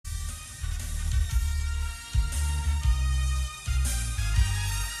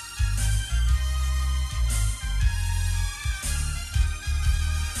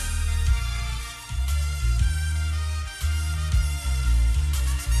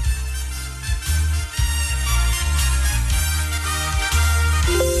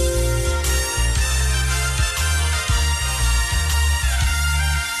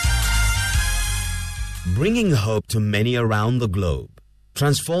bringing hope to many around the globe,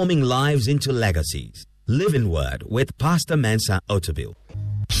 transforming lives into legacies. Living Word with Pastor Mensa Otabil.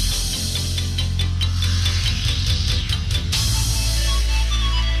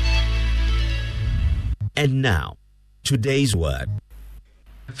 And now, today's word.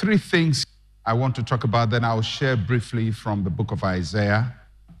 Three things I want to talk about, then I'll share briefly from the book of Isaiah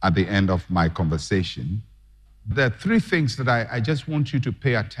at the end of my conversation. There are three things that I just want you to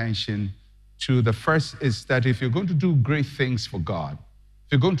pay attention to. The first is that if you're going to do great things for God,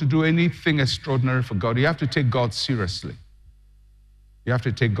 if you're going to do anything extraordinary for God, you have to take God seriously. You have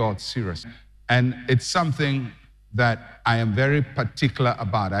to take God seriously. And it's something that I am very particular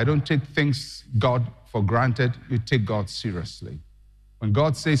about. I don't take God for granted. You take God seriously. When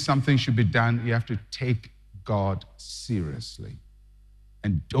God says something should be done, you have to take God seriously.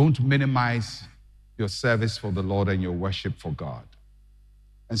 And don't minimize your service for the Lord and your worship for God.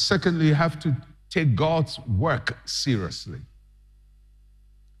 And secondly, you have to take God's work seriously.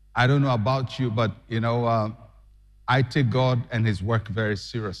 I don't know about you, but I take God and his work very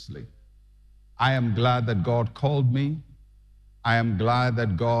seriously. I am glad that God called me. I am glad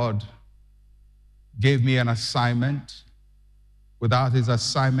that God gave me an assignment. Without his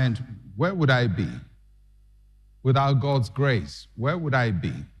assignment, where would I be? Without God's grace, where would I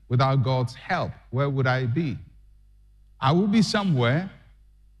be? Without God's help, where would I be? I will be somewhere,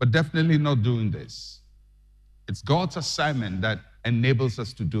 but definitely not doing this. It's God's assignment that enables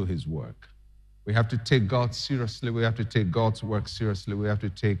us to do his work. We have to take God seriously. We have to take God's work seriously. We have to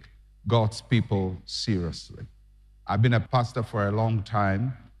take God's people seriously. I've been a pastor for a long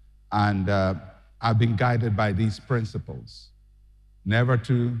time, and I've been guided by these principles. Never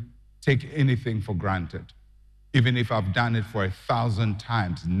to take anything for granted. Even if I've done it for 1,000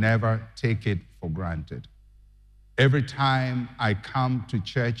 times, never take it for granted. Every time I come to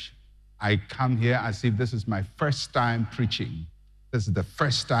church, I come here as if this is my first time preaching. This is the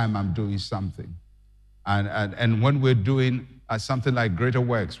first time I'm doing something. And when we're doing something like Greater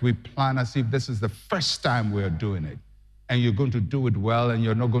Works, we plan as if this is the first time we're doing it. And you're going to do it well, and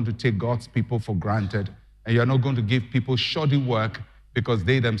you're not going to take God's people for granted, and you're not going to give people shoddy work because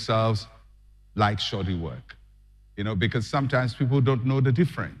they themselves like shoddy work. Because sometimes people don't know the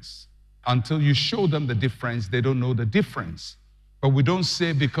difference. Until you show them the difference, they don't know the difference. But we don't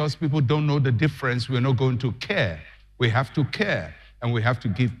say because people don't know the difference, we're not going to care. We have to care, and we have to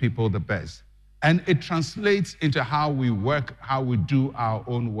give people the best. And it translates into how we work, how we do our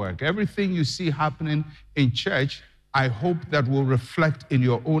own work. Everything you see happening in church, I hope that will reflect in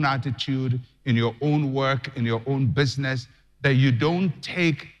your own attitude, in your own work, in your own business, that you don't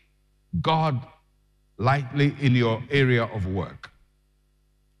take God lightly in your area of work.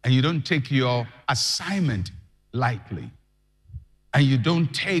 And you don't take your assignment lightly. And you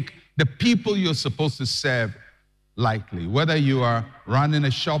don't take the people you're supposed to serve lightly. Whether you are running a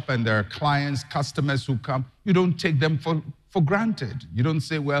shop and there are clients, customers who come, you don't take them for granted. You don't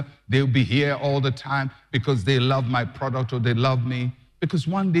say, well, they'll be here all the time because they love my product or they love me, because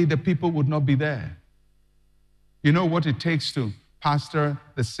one day the people would not be there. You know what it takes to pastor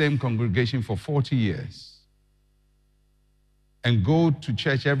the same congregation for 40 years and go to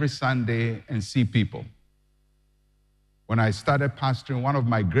church every Sunday and see people. When I started pastoring, one of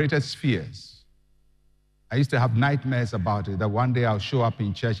my greatest fears, I used to have nightmares about it, that one day I'll show up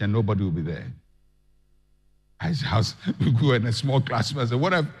in church and nobody will be there. We go in a small class and I say,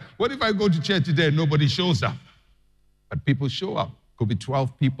 what if I go to church today and nobody shows up? But people show up. Could be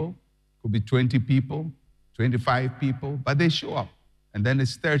 12 people, could be 20 people, 25 people, but they show up. And then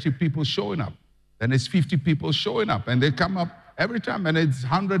it's 30 people showing up. Then it's 50 people showing up. And they come up every time, and it's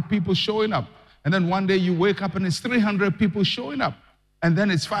 100 people showing up. And then one day you wake up and it's 300 people showing up. And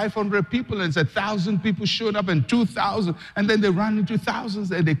then it's 500 people, and it's 1,000 people showing up, and 2,000. And then they run into thousands,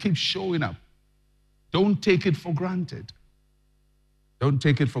 and they keep showing up. Don't take it for granted. Don't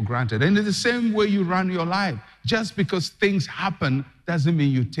take it for granted. And in the same way you run your life, just because things happen doesn't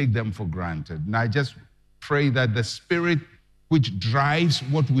mean you take them for granted. And I just pray that the Spirit which drives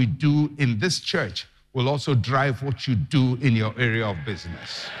what we do in this church will also drive what you do in your area of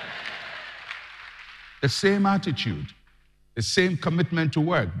business. The same attitude, the same commitment to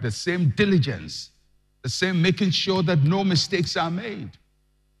work, the same diligence, the same making sure that no mistakes are made,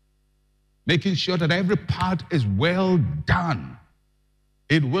 making sure that every part is well done.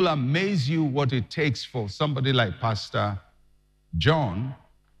 It will amaze you what it takes for somebody like Pastor John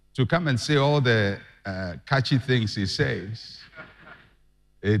to come and say all the catchy things he says.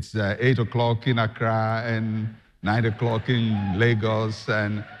 It's 8 o'clock in Accra and 9 o'clock in Lagos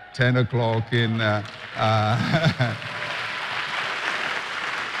and 10 o'clock in...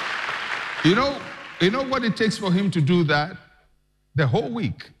 You know what it takes for him to do that? The whole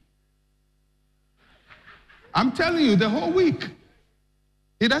week. I'm telling you, the whole week.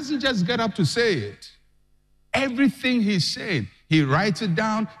 He doesn't just get up to say it. Everything he's saying, he writes it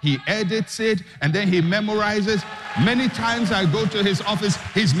down, he edits it, and then he memorizes. Many times I go to his office,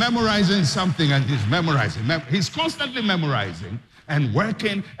 he's memorizing something and he's memorizing. He's constantly memorizing and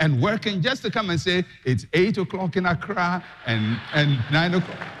working just to come and say, it's 8 o'clock in Accra and 9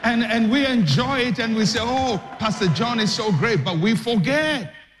 o'clock. And we enjoy it and we say, oh, Pastor John is so great, but we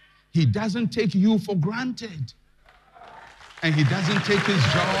forget. He doesn't take you for granted. And he doesn't take his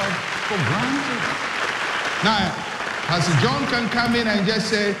job for granted. Now, Pastor John can come in and just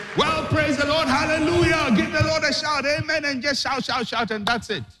say, well, praise the Lord, hallelujah, give the Lord a shout, amen, and just shout, shout, shout, and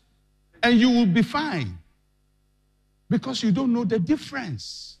that's it. And you will be fine. Because you don't know the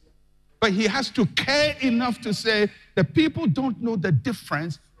difference. But he has to care enough to say, the people don't know the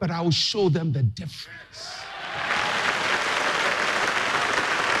difference, but I will show them the difference.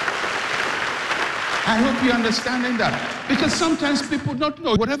 I hope you're understanding that. Because sometimes people don't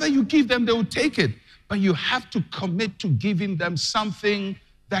know. Whatever you give them, they will take it. But you have to commit to giving them something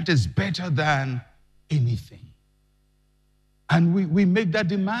that is better than anything. And we make that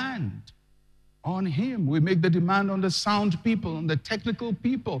demand on him. We make the demand on the sound people, on the technical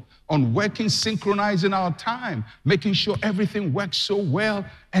people, on working, synchronizing our time, making sure everything works so well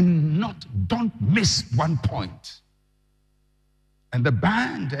and don't miss one point. And the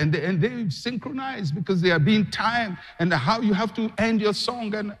band, and they synchronize because they are being timed, and how you have to end your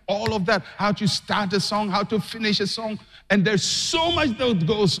song and all of that, how to start a song, how to finish a song. And there's so much that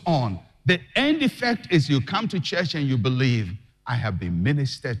goes on. The end effect is you come to church and you believe, I have been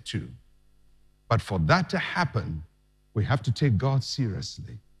ministered to. But for that to happen, we have to take God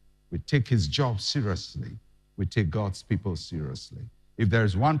seriously. We take his job seriously. We take God's people seriously. If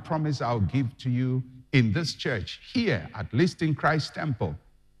there's one promise I'll give to you in this church, here, at least in Christ's temple,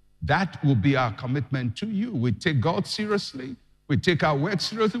 that will be our commitment to you. We take God seriously. We take our work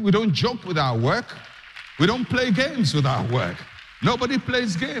seriously. We don't joke with our work. We don't play games with our work. Nobody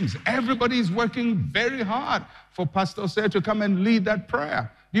plays games. Everybody is working very hard for Pastor Sir to come and lead that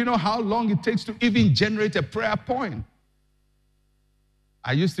prayer. Do you know how long it takes to even generate a prayer point?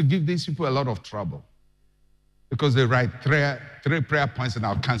 I used to give these people a lot of trouble because they write three prayer points and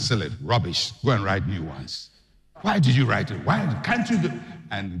I'll cancel it. Rubbish. Go and write new ones. Why did you write it? Why can't you do?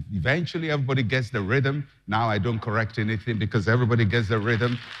 And eventually everybody gets the rhythm. Now I don't correct anything because everybody gets the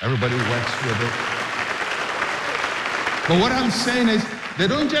rhythm. Everybody works with it. But what I'm saying is, they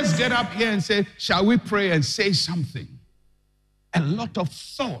don't just get up here and say, shall we pray, and say something. A lot of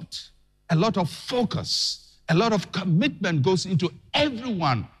thought, a lot of focus, a lot of commitment goes into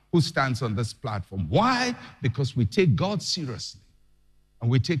everyone who stands on this platform. Why? Because we take God seriously, and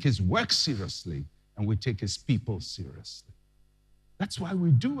we take his work seriously, and we take his people seriously. That's why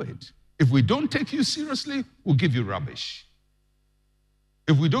we do it. If we don't take you seriously, we'll give you rubbish.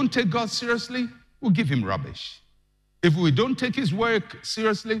 If we don't take God seriously, we'll give him rubbish. If we don't take his work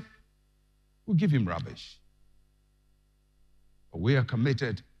seriously, we'll give him rubbish. But we are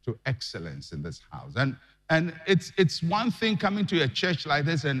committed to excellence in this house. And it's one thing coming to a church like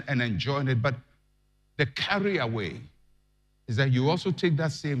this and enjoying it, but the carry away is that you also take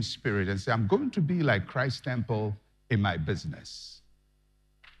that same spirit and say, I'm going to be like Christ's temple in my business.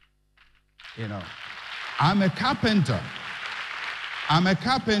 You know, I'm a carpenter. I'm a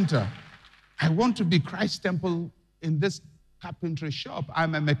carpenter. I want to be Christ's temple in this carpentry shop.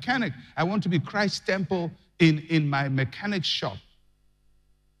 I'm a mechanic. I want to be Christ's temple in my mechanic shop.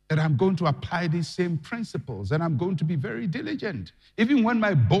 That I'm going to apply these same principles and I'm going to be very diligent. Even when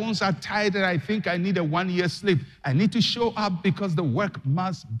my bones are tired and I think I need a 1 year sleep, I need to show up because the work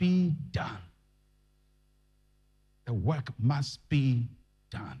must be done. The work must be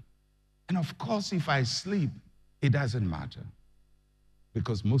done. And of course, if I sleep, it doesn't matter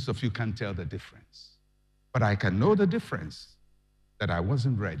because most of you can't tell the difference. But I can know the difference that I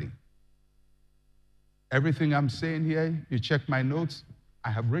wasn't ready. Everything I'm saying here, you check my notes,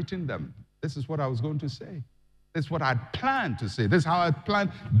 I have written them. This is what I was going to say. This is what I'd planned to say. This is how I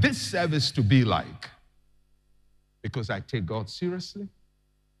planned this service to be like. Because I take God seriously.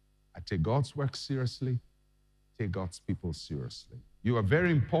 I take God's work seriously. I take God's people seriously. You are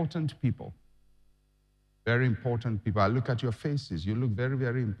very important people. Very important people. I look at your faces. You look very,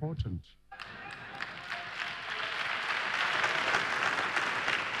 very important.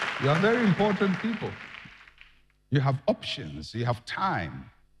 You are very important people. You have options. You have time.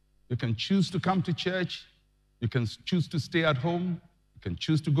 You can choose to come to church. You can choose to stay at home. You can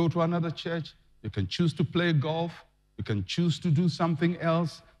choose to go to another church. You can choose to play golf. You can choose to do something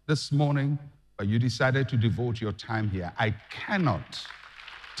else this morning. but you decided to devote your time here. I cannot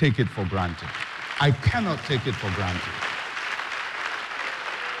take it for granted. I cannot take it for granted.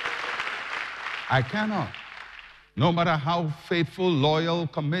 I cannot. No matter how faithful, loyal,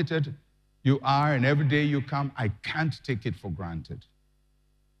 committed you are, and every day you come, I can't take it for granted.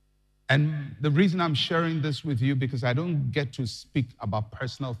 And the reason I'm sharing this with you, because I don't get to speak about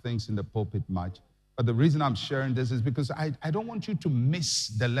personal things in the pulpit much, but the reason I'm sharing this is because I don't want you to miss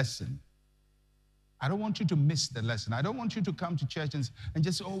the lesson. I don't want you to miss the lesson. I don't want you to come to church and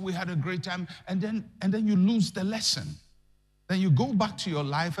just say, oh, we had a great time, and then you lose the lesson. Then you go back to your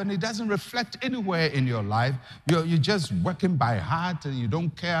life and it doesn't reflect anywhere in your life. You're just working by heart and you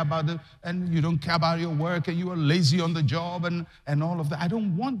don't care about it, and you don't care about your work, and you are lazy on the job and all of that. I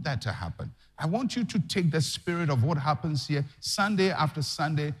don't want that to happen. I want you to take the spirit of what happens here Sunday after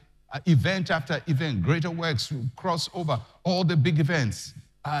Sunday, event after event, greater works, cross over, all the big events.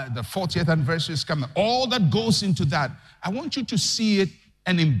 The 40th anniversary is coming. All that goes into that. I want you to see it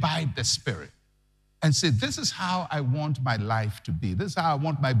and imbibe the spirit. And say, this is how I want my life to be. This is how I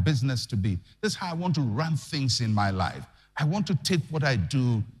want my business to be. This is how I want to run things in my life. I want to take what I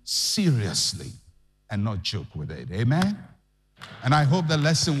do seriously and not joke with it. Amen? And I hope the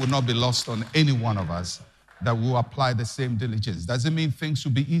lesson will not be lost on any one of us, that will apply the same diligence. Doesn't mean things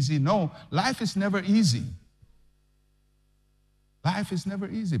will be easy. No, life is never easy. Life is never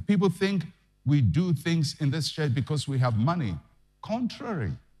easy. People think we do things in this church because we have money.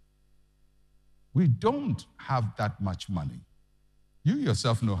 Contrary. We don't have that much money. You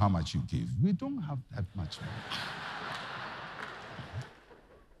yourself know how much you give. We don't have that much money.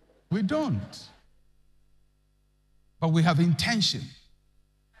 We don't. But we have intention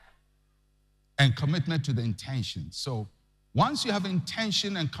and commitment to the intention. So once you have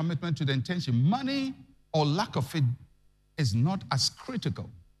intention and commitment to the intention, money or lack of it is not as critical,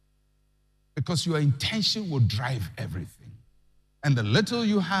 because your intention will drive everything. And the little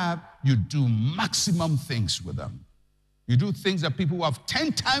you have, you do maximum things with them. You do things that people who have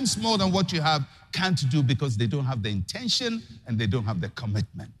 10 times more than what you have can't do, because they don't have the intention and they don't have the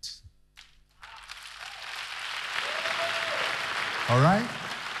commitment. All right?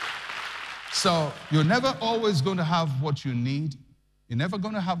 So you're never always going to have what you need. You're never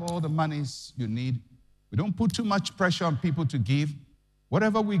going to have all the monies you need. We don't put too much pressure on people to give.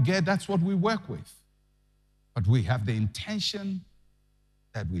 Whatever we get, that's what we work with. But we have the intention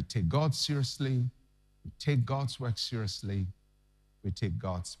that we take God seriously, we take God's work seriously, we take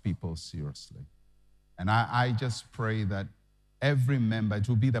God's people seriously. And I just pray that every member, it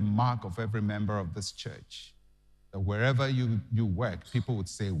will be the mark of every member of this church, that wherever you work, people would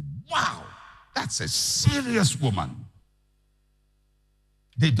say, wow, that's a serious woman.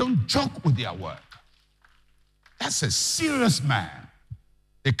 They don't joke with their work. That's a serious man.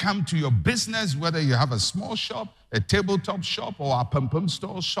 They come to your business, whether you have a small shop, a tabletop shop, or a pom-pom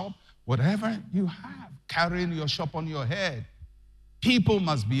store shop, whatever you have, carrying your shop on your head. People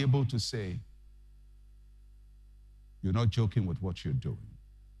must be able to say, you're not joking with what you're doing.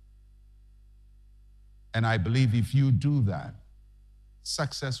 And I believe if you do that,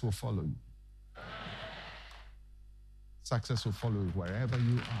 success will follow you. Success will follow you wherever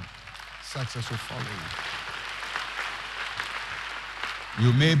you are. Success will follow you.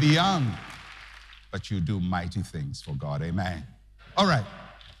 You may be young, but you do mighty things for God. Amen. All right.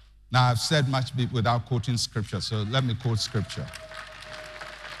 Now, I've said much without quoting scripture, so let me quote scripture.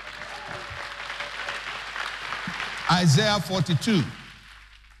 Isaiah 42,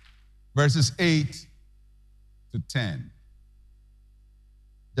 verses 8 to 10.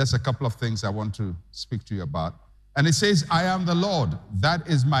 Just a couple of things I want to speak to you about. And it says, I am the Lord, that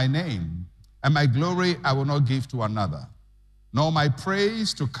is my name, and my glory I will not give to another, nor my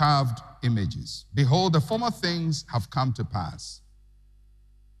praise to carved images. Behold, the former things have come to pass,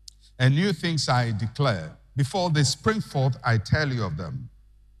 and new things I declare. Before they spring forth, I tell you of them.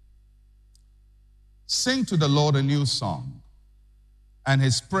 Sing to the Lord a new song, and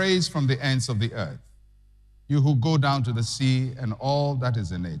his praise from the ends of the earth. You who go down to the sea and all that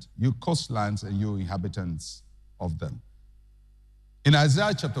is in it, you coastlands and you inhabitants of them. In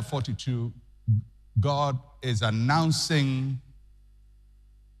Isaiah chapter 42, God is announcing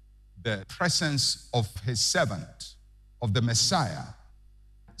the presence of his servant, of the Messiah.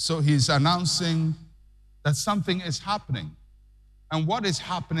 So he's announcing that something is happening. And what is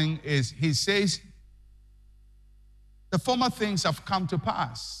happening is, he says, the former things have come to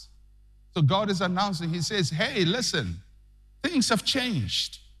pass. So God is announcing, he says, hey, listen, things have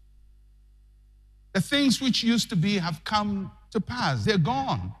changed. The things which used to be have come to pass. They're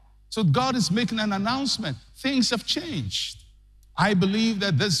gone. So God is making an announcement. Things have changed. I believe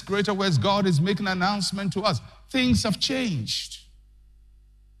that this Greater West, God is making an announcement to us. Things have changed.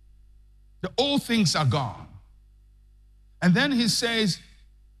 The old things are gone. And then he says,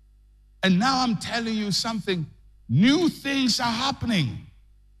 and now I'm telling you something, new things are happening.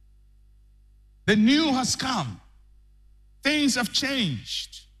 The new has come. Things have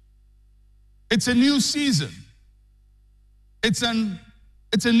changed. It's a new season. It's a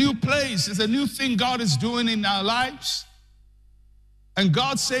new place. It's a new thing God is doing in our lives. And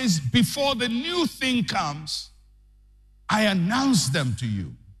God says, before the new thing comes, I announce them to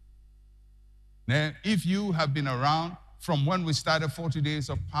you. Now, if you have been around from when we started 40 Days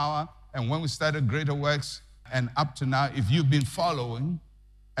of Power and when we started Greater Works and up to now, if you've been following,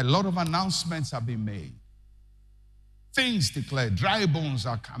 a lot of announcements have been made. Things declared. Dry bones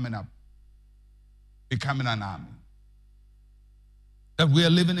are coming up, becoming an army. That we are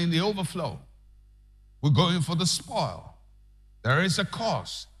living in the overflow. We're going for the spoil. There is a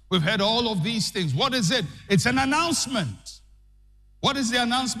cause. We've heard all of these things. What is it? It's an announcement. What is the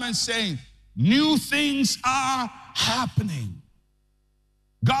announcement saying? New things are happening.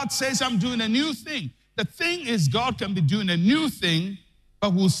 God says, I'm doing a new thing. The thing is, God can be doing a new thing,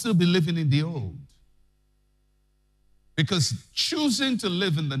 but we'll still be living in the old. Because choosing to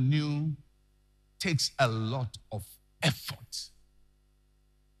live in the new takes a lot of effort.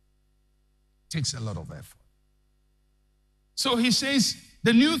 Takes a lot of effort. So he says,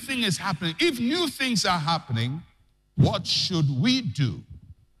 the new thing is happening. If new things are happening, what should we do?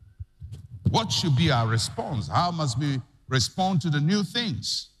 What should be our response? How must we respond to the new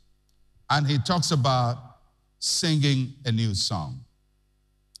things? And he talks about singing a new song.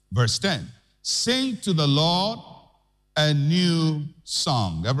 Verse 10, sing to the Lord a new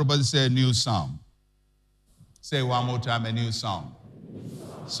song. Everybody say a new song. Say one more time, a new song.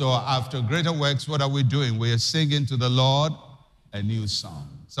 So after Greater Works, what are we doing? We are singing to the Lord a new song.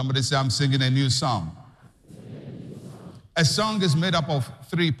 Somebody say, I'm singing a new song. A song is made up of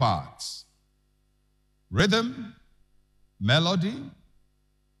 3 parts: rhythm, melody,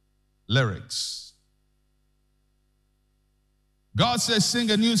 lyrics. God says,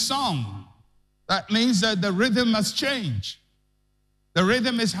 sing a new song. That means that the rhythm must change. The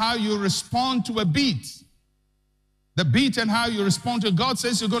rhythm is how you respond to a beat. The beat and how you respond to it. God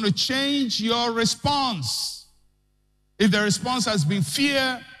says you're going to change your response. If the response has been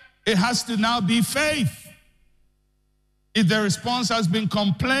fear, it has to now be faith. If the response has been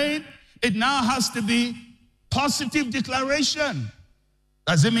complaint, it now has to be positive declaration.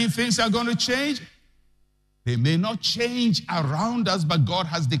 Does it mean things are going to change? They may not change around us, but God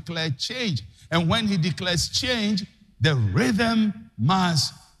has declared change. And when he declares change, the rhythm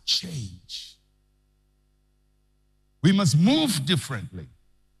must change. We must move differently.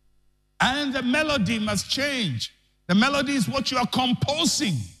 And the melody must change. The melody is what you are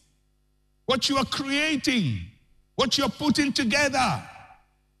composing, what you are creating, what you are putting together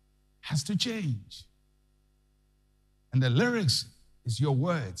has to change. And the lyrics is your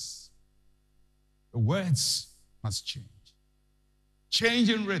words. The words must change. Change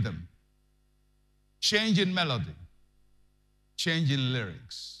in rhythm, change in melody, change in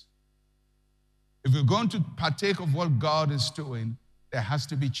lyrics. If we're going to partake of what God is doing, there has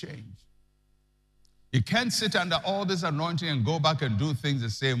to be change. You can't sit under all this anointing and go back and do things the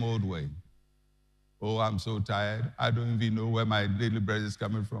same old way. Oh, I'm so tired. I don't even know where my daily bread is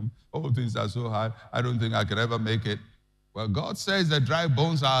coming from. Oh, things are so hard. I don't think I could ever make it. Well, God says that dry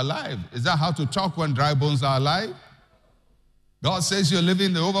bones are alive. Is that how to talk when dry bones are alive? God says you're living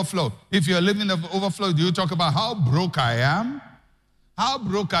in the overflow. If you're living in the overflow, do you talk about how broke I am? How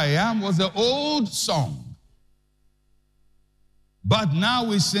broke I am was the old song. But now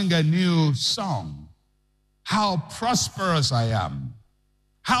we sing a new song. How prosperous I am.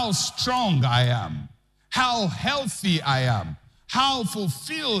 How strong I am. How healthy I am. How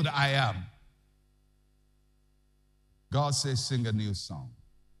fulfilled I am. God says, sing a new song.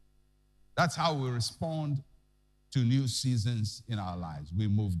 That's how we respond to new seasons in our lives. We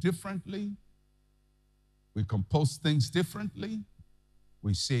move differently. We compose things differently.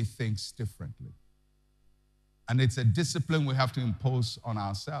 We say things differently. And it's a discipline we have to impose on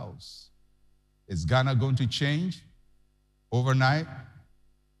ourselves. Is Ghana going to change overnight?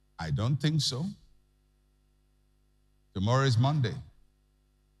 I don't think so. Tomorrow is Monday.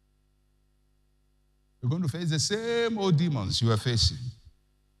 You're going to face the same old demons you are facing.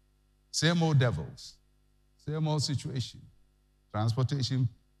 Same old devils. Same old situation. Transportation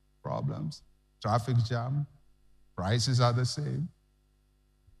problems. Traffic jam. Prices are the same.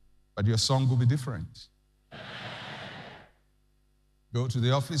 But your song will be different. Go to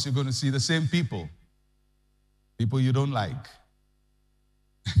the office, you're going to see the same people. People you don't like.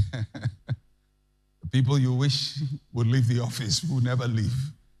 The people you wish would leave the office will never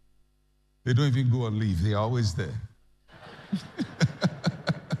leave. They don't even go on leave. They're always there.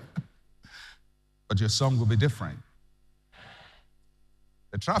 But your song will be different.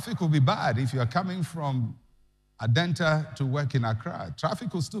 The traffic will be bad if you are coming from Adenta to work in Accra.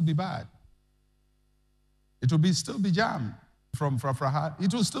 Traffic will still be bad. It will still be jammed from Frafraha.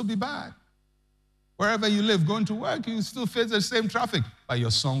 It will still be bad. Wherever you live, going to work, you still face the same traffic, but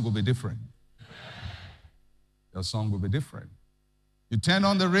your song will be different. Your song will be different. You turn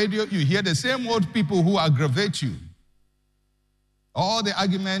on the radio, you hear the same old people who aggravate you. All the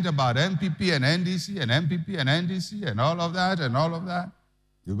argument about MPP and NDC and MPP and NDC and all of that,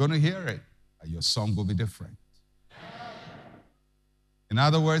 you're going to hear it, but your song will be different. In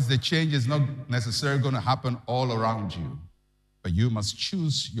other words, the change is not necessarily going to happen all around you, but you must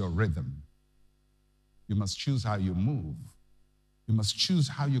choose your rhythm. You must choose how you move. You must choose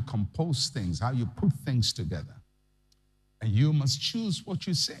how you compose things, how you put things together. And you must choose what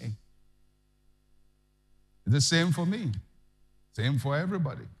you say. It's the same for me, same for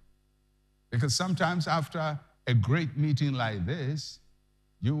everybody. Because sometimes after a great meeting like this,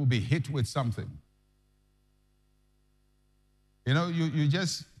 you will be hit with something. You know, you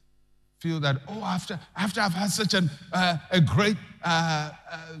just feel that, oh, after I've had such a great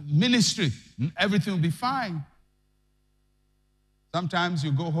ministry, everything will be fine. Sometimes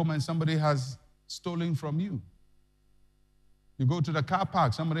you go home and somebody has stolen from you. You go to the car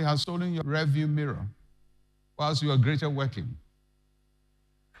park, somebody has stolen your rearview mirror whilst you are greater working.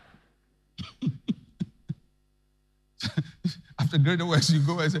 After greater works, you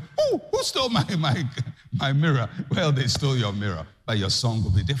go and say, oh, who stole my mirror? Well, they stole your mirror, but your song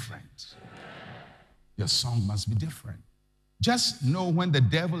will be different. Your song must be different. Just know when the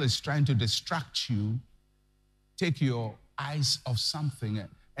devil is trying to distract you, take your eyes off something,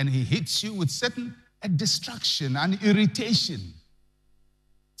 and he hits you with a distraction, an irritation.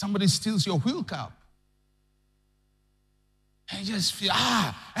 Somebody steals your wheel cap. And you just feel,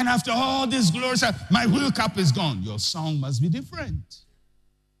 and after all this glory, my wheel cap is gone. Your song must be different.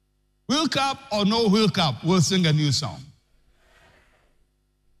 Wheel cap or no wheel cap, we'll sing a new song.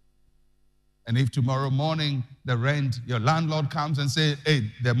 And if tomorrow morning the rent, your landlord comes and says,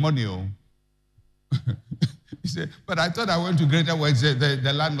 hey, the money, you say, but I thought I went to Greater Works.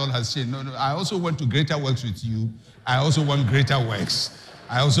 The landlord has said, no, I also went to Greater Works with you. I also want Greater Works.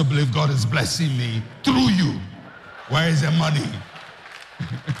 I also believe God is blessing me through you. Where is the money?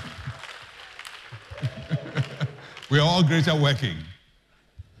 We're all greater working.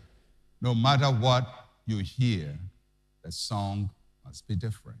 No matter what you hear, the song must be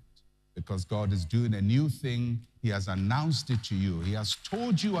different. Because God is doing a new thing. He has announced it to you. He has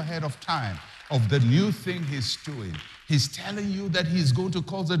told you ahead of time of the new thing he's doing. He's telling you that he's going to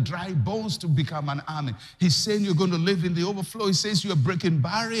cause the dry bones to become an army. He's saying you're going to live in the overflow. He says you're breaking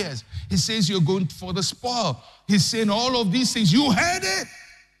barriers. He says you're going for the spoil. He's saying all of these things. You heard it.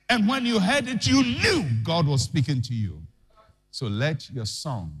 And when you heard it, you knew God was speaking to you. So let your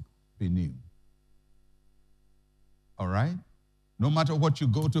song be new. All right? No matter what you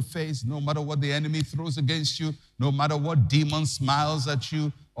go to face, no matter what the enemy throws against you, no matter what demon smiles at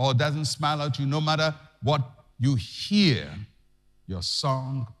you or doesn't smile at you, no matter what you hear, your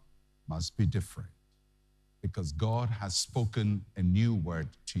song must be different. Because God has spoken a new word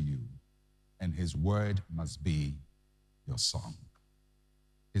to you, and his word must be your song.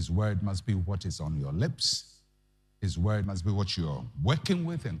 His word must be what is on your lips. His word must be what you're working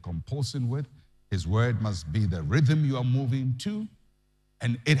with and composing with. His word must be the rhythm you are moving to.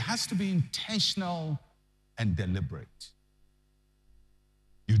 And it has to be intentional and deliberate.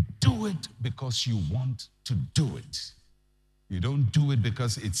 You do it because you want to do it. You don't do it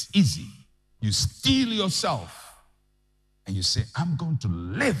because it's easy. You steel yourself and you say, I'm going to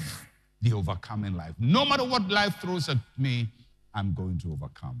live the overcoming life. No matter what life throws at me, I'm going to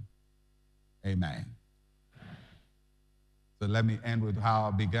overcome. Amen. So let me end with how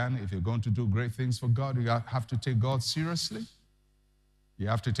I began. If you're going to do great things for God, you have to take God seriously. You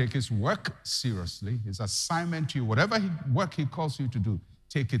have to take his work seriously, his assignment to you. Whatever work he calls you to do,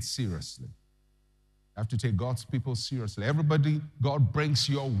 take it seriously. You have to take God's people seriously. Everybody God brings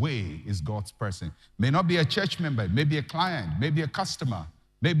your way is God's person. May not be a church member, maybe a client, maybe a customer,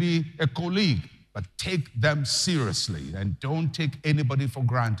 maybe a colleague, but take them seriously and don't take anybody for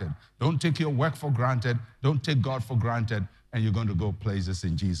granted. Don't take your work for granted. Don't take God for granted, and you're going to go places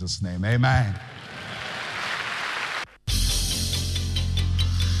in Jesus' name. Amen.